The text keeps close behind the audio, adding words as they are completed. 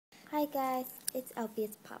Hi guys, it's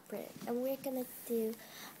Albie's Pop Print, and we're gonna do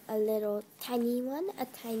a little tiny one, a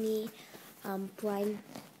tiny blind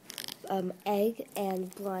egg and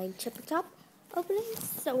blind chupa chup opening.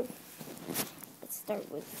 So let's start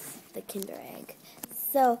with the Kinder Egg.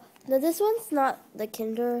 So now this one's not the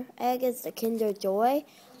Kinder Egg, it's the Kinder Joy.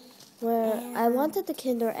 Where I wanted the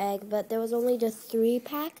Kinder Egg, but there was only just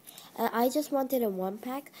 3-pack, and I just wanted a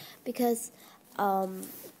 1-pack because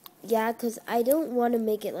yeah, because I don't want to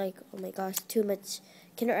make it like, oh my gosh, too much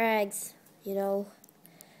Kinder Eggs, you know,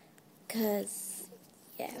 because,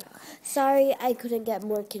 yeah. Sorry I couldn't get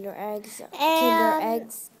more Kinder Eggs,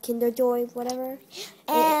 Kinder Joy, whatever.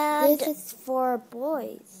 And this is for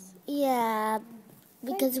boys. Yeah,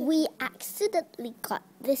 because we accidentally got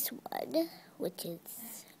this one, which is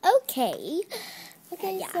okay.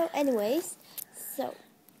 Okay, yeah. So anyways,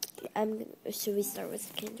 should we start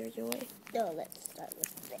with Kinder Joy? No, let's start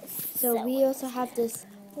with this. So we also have this.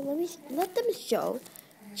 Well, let them show.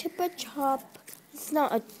 Chupa Chup. It's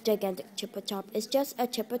not a gigantic Chupa Chup. It's just a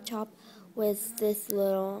Chupa Chup with this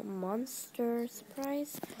little monster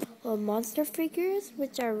surprise. Well, monster figures,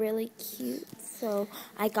 which are really cute. So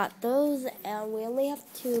I got those, and we only have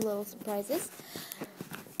 2 little surprises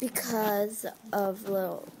because of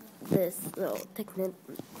this little technique.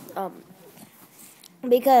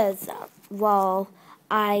 Because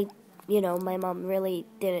my mom really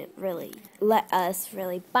didn't let us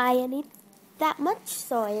buy any that much,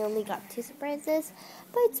 so I only got 2 surprises,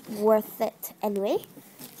 but it's worth it anyway.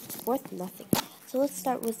 It's worth nothing. So let's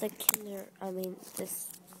start with the this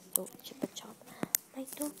little Chupa Chup. I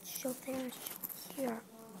don't show there, show here.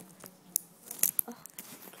 Oh,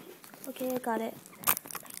 okay, I got it. I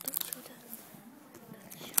don't show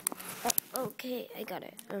that. Okay, I got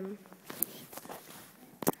it.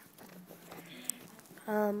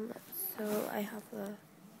 So I have a.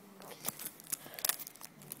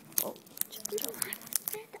 Oh, I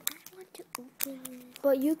want to open.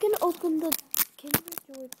 But you can open the Kinder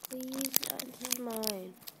Joy, please. That's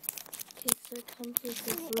mine. Okay, so it comes with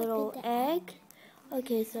this little egg.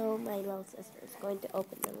 Okay, so my little sister is going to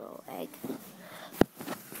open the little egg.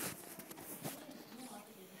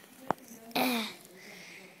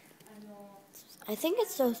 I think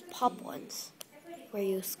it's those pop ones where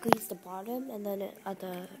you squeeze the bottom and then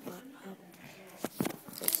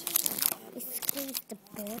squeeze the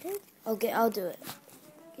bottom? Okay, I'll do it.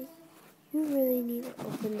 Okay. You really need to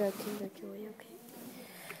open the Kinder Joy,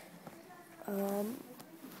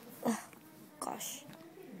 okay? Gosh.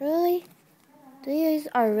 Really? These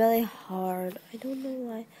are really hard. I don't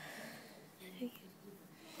know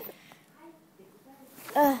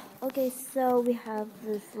why. Okay, so we have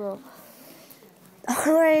this little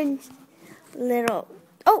orange little.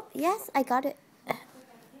 Oh, yes, I got it.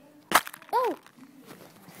 Oh,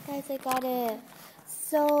 guys, I got it.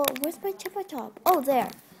 So, where's my Chupa Chup? Oh,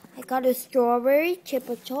 there. I got a strawberry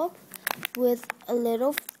Chupa Chup with a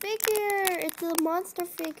little figure. It's a monster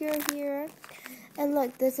figure here. And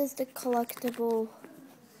look, this is the collectible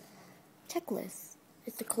checklist.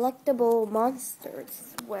 It's the collectible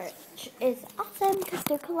monsters, which is awesome because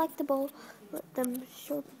they're collectible. Let them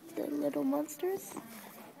show the little monsters.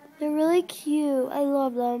 They're really cute. I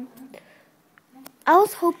love them. I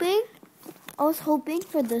was hoping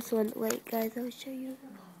for this one. Wait, guys, I'll show you.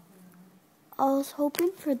 I was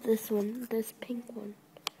hoping for this one, this pink one.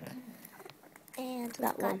 And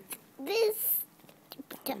that one. This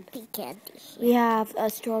Chuppy candy. We have a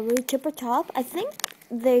strawberry Chupa Chup. I think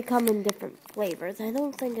they come in different flavors. I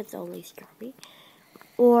don't think it's only strawberry.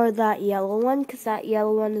 Or that yellow one, because that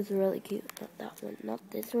yellow one is really cute. Not that one,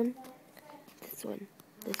 not this one. This one,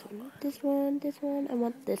 this one, this one, this one. I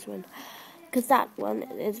want this one. Because that one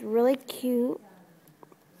is really cute.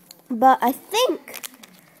 But I think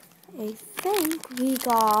we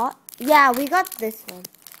got this one.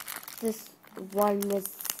 This one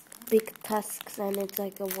with big tusks and it's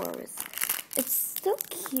like a walrus. It's so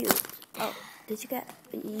cute. Oh,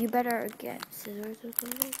 you better get scissors or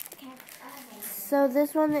something. Okay. So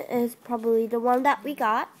this one is probably the one that we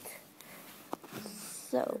got.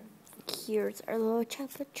 So here's our little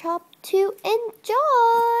Chupa Chup to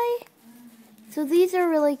enjoy. So these are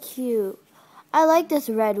really cute. I like this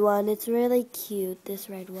red one. It's really cute, this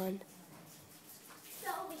red one.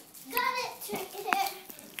 So we got it right here.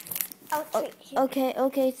 Oh, right here.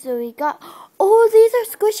 Okay, so we got... Oh, these are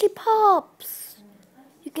squishy pops.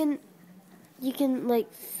 You can like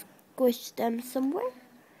squish them somewhere.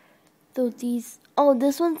 So these... Oh,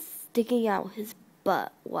 this one's sticking out his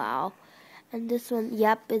butt. Wow. And this one,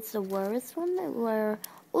 yep, it's the worst one where...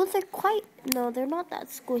 Oh, they're not that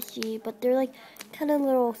squishy, but they're like kind of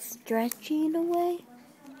little stretchy in a way.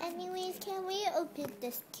 Anyways, can we open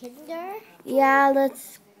this Kinder? Yeah,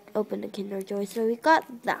 let's open the Kinder Joy. So we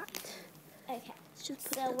got that. Okay. Just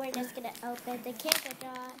put So that we're there. just gonna open the Kinder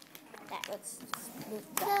Joy. Let's just move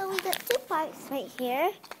that. So we got 2 parts right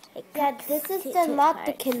here. Yeah, this is not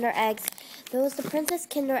the Kinder eggs. Those the Princess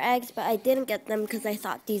Kinder eggs, but I didn't get them because I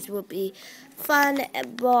thought these would be fun.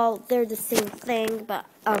 Well, they're the same thing, but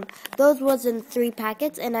those was in 3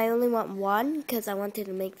 packets, and I only want 1 because I wanted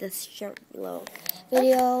to make this short little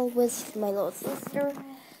video with my little sister.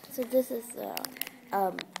 So this is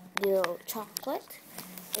little chocolate,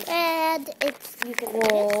 And it's you can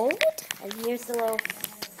roll, and here's the little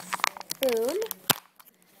spoon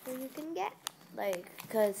that you can get.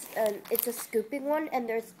 Because it's a scooping one, and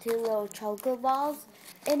there's 2 little chocolate balls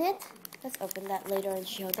in it. Let's open that later and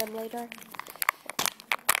show them later.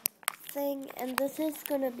 And this is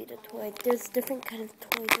gonna be the toy. There's different kind of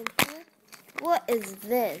toys in here. What is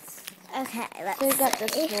this? okay. Let's So we got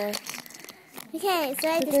this see. toy. Okay, so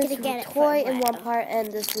I'm So just there's gonna get a it. toy for in a one while. part,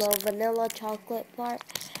 and this little vanilla chocolate part,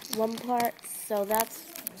 one part. So that's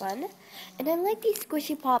fun. And I like these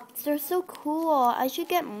squishy pops. They're so cool. I should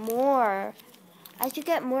get more. I should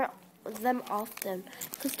get more of them often.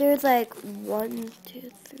 Because there's like 1,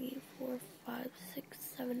 2, 3, 4, 5, 6,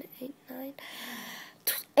 7, 8, 9,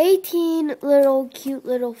 18 little cute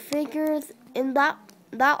little figures. And that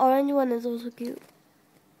orange one is also cute.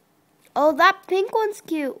 Oh, that pink one's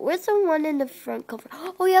cute. Where's the one in the front cover?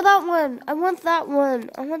 Oh yeah, that one. I want that one.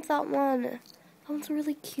 I want that one. That one's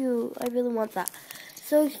really cute. I really want that.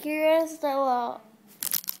 So here's the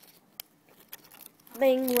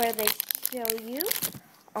thing where they show you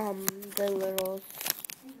the little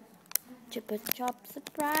chupa chop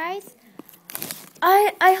surprise.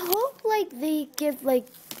 I hope like they give like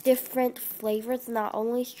different flavors, not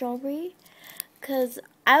only strawberry, because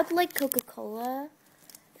I would like Coca-Cola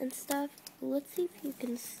and stuff. Let's see if you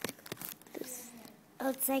can stick this. Oh,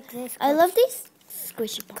 it's like this. I love these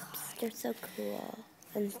squishy pops. They're so cool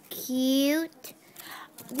and cute.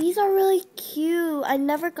 These are really cute. I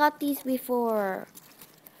never got these before.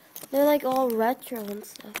 They're like all retro and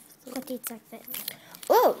stuff. What do you like this?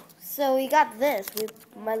 Oh, so we got this.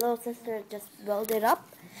 My little sister just built it up.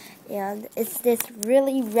 And it's this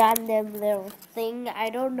really random little thing. I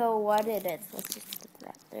don't know what it is. Let's just put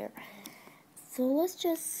that there. So let's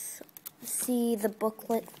just see the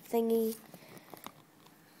booklet thingy.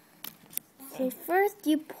 So first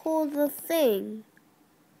you pull the thing.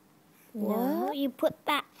 No, What? you put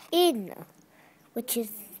that in, which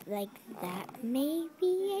is like that. Maybe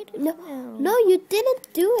I don't know. No, you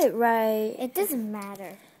didn't do it right. It doesn't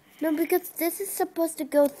matter. No, because this is supposed to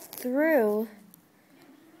go through.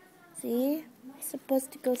 See? It's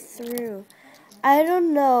supposed to go through. I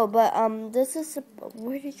don't know, but this is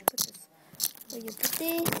where did you put this? Where you put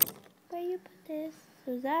this? Where you put this?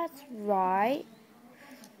 So that's right.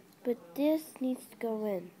 But this needs to go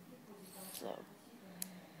in. So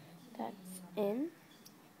that's in.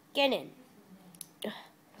 Get in. Ugh.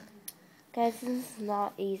 Guys, this is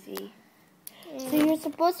not easy. So you're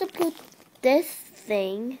supposed to put this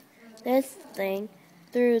thing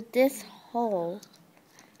through this hole.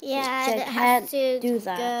 Yeah, So and I it has can't to do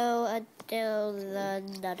that. go until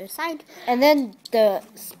the other side. And then the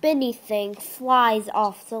spinny thing flies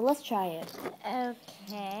off. So let's try it.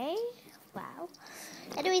 Okay. Wow.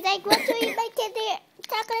 Anyways, I want to eat my candy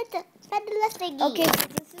chocolate vanilla thingy. Okay, so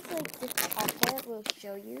this is like the chocolate. We'll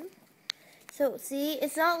show you. So see,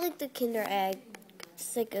 it's not like the Kinder Egg.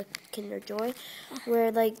 It's like a Kinder Joy,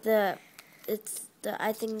 where like I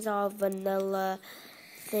think it's all vanilla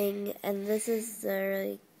thing, and this is the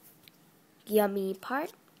really yummy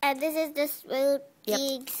part. And this is the spoon.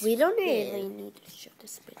 Yep. We don't really need to show the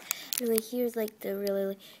spoon. Anyway, here's like the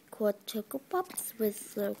really cool Choco Pops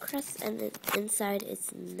with little crust, and then inside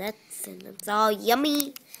it's nuts, and it's all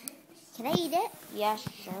yummy. Can I eat it? Yeah,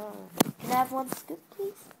 sure. Can I have one scoop,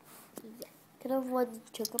 please? Yeah. Can I have one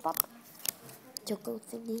Choco Pop? Choco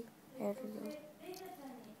thingy? I don't know.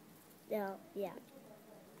 No. Yeah.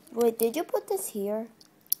 Wait, did you put this here?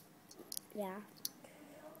 Yeah.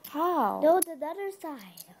 How? No, the other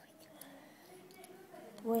side.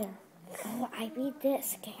 Where? Oh, I made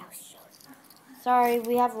this. Okay, I'll show you. Sorry,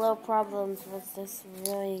 we have little problems with this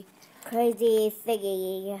really Crazy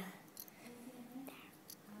thingy.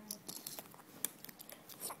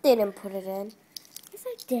 didn't put it in. Yes,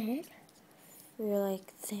 I did. You're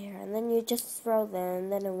like there, and then you just throw them,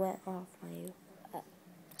 and then it went off on you.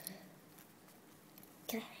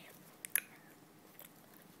 Okay.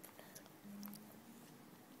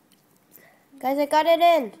 Guys, I got it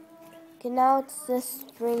in. Okay, now it's this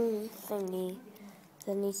spring thingy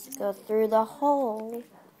that needs to go through the hole.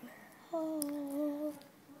 Oh.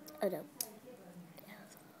 Oh no.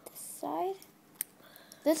 This side.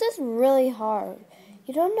 This is really hard.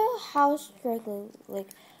 You don't know how struggling, like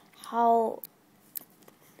how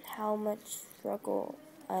much struggle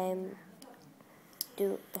I'm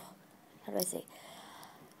do. How do I say?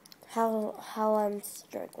 How I'm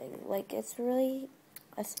struggling. Like it's really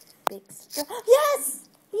a big struggle. Yes,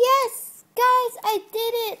 yes, guys, I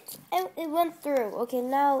did it. It went through. Okay,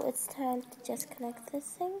 now it's time to just connect this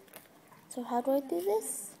thing. So how do I do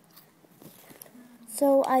this?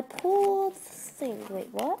 So I pull this thing. Wait,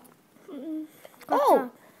 what? Oh,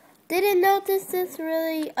 didn't notice this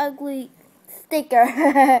really ugly sticker.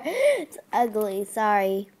 It's ugly,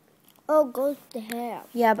 sorry. Oh, goes the hair.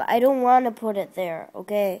 Yeah, but I don't want to put it there,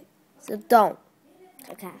 okay? So don't.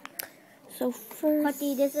 Okay. So first...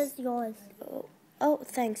 Cutty, this is yours. Oh,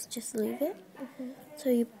 thanks. Just leave it. So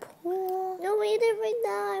you pull... No, eat it right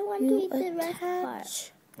now. I want to You eat the rest part.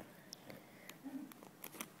 attach...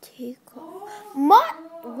 Take off... What?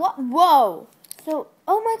 Whoa! So,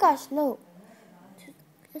 oh my gosh, no.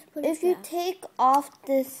 Just put it If you down. take off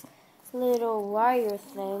this little wire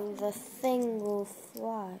thing, the thing will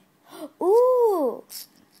fly. Ooh!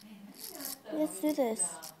 Let's do this.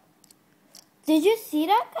 Did you see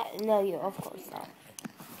that? No, you of course not.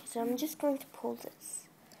 Okay, so I'm just going to pull this.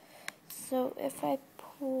 So if I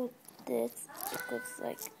pull this, it looks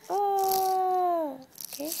like okay.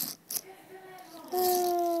 Eat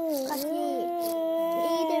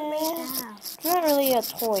it right now. It's not really a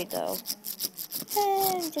toy though.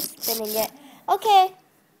 I'm just spinning it. Okay.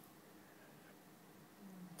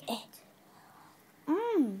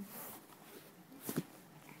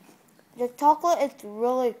 The chocolate is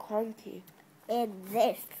really crunchy. In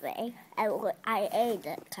this thing, I ate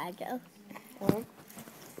it, kind of.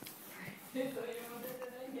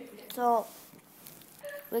 So,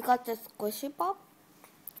 we got this squishy pop.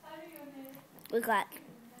 We got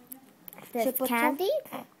this Chupa candy.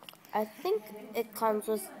 I think it comes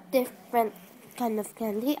with different kind of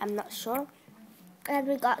candy. I'm not sure. And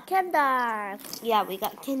we got Kinder. Yeah, we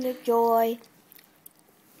got Kinder Joy.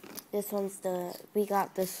 This one's we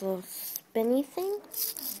got this little spinny thing.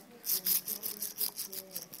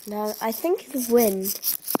 Now, I think it's wind.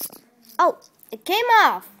 Oh, it came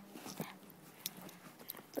off.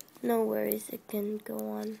 But no worries, it can go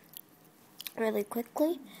on really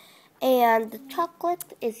quickly. And the chocolate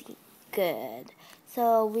is good.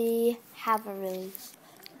 So we have a really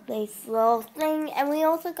nice little thing. And we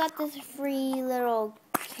also got this free little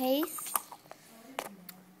case.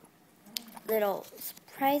 Little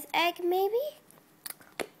surprise egg, maybe?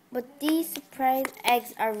 But these surprise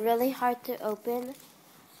eggs are really hard to open.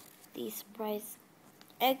 These surprise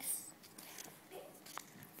eggs.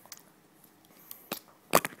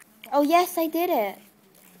 Oh yes, I did it.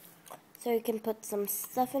 So you can put some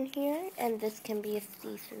stuff in here, and this can be a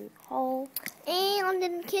see-through hole. And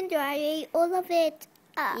in Kinder, I ate all of it.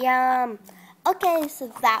 Yum. Okay,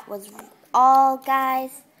 so that was all,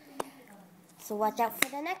 guys. So watch out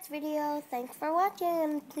for the next video. Thanks for watching,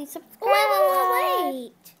 and please subscribe.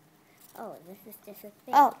 Wait. Oh, this is just a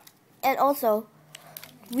thing. Oh, and also,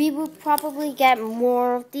 we will probably get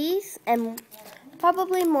more of these, and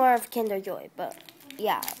probably more of Kinder Joy, but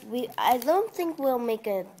yeah, I don't think we'll make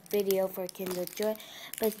a video for Kinder Joy,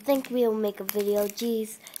 but I think we'll make a video.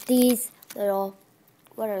 These little,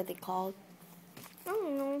 what are they called? I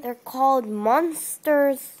don't know. They're called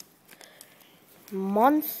Monsters.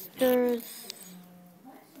 Monsters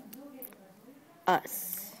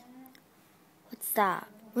Us. What's that?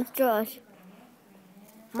 Monster Us.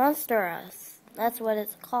 Monster Us. That's what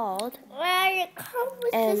it's called. Well, it comes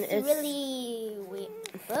with And this it's- really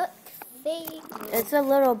weird book thing It's a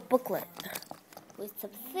little booklet. with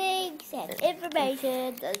some things and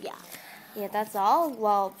information. Yeah. Yeah, that's all.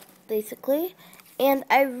 Well, basically. And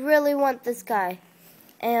I really want this guy.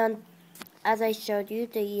 And as I showed you,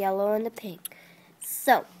 the yellow and the pink.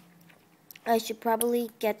 So, I should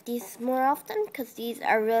probably get these more often because these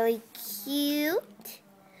are really cute.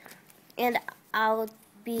 And I'll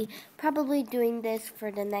be probably doing this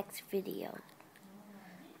for the next video.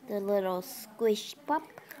 The little squish pop.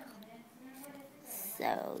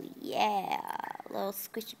 So, yeah, little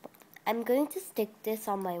squishy pop. I'm going to stick this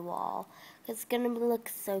on my wall. It's going to look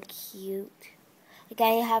so cute. Like,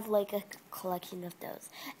 I have, like, a collection of those.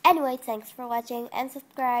 Anyway, thanks for watching, and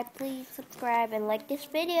subscribe. Please subscribe and like this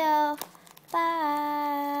video.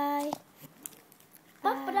 Bye.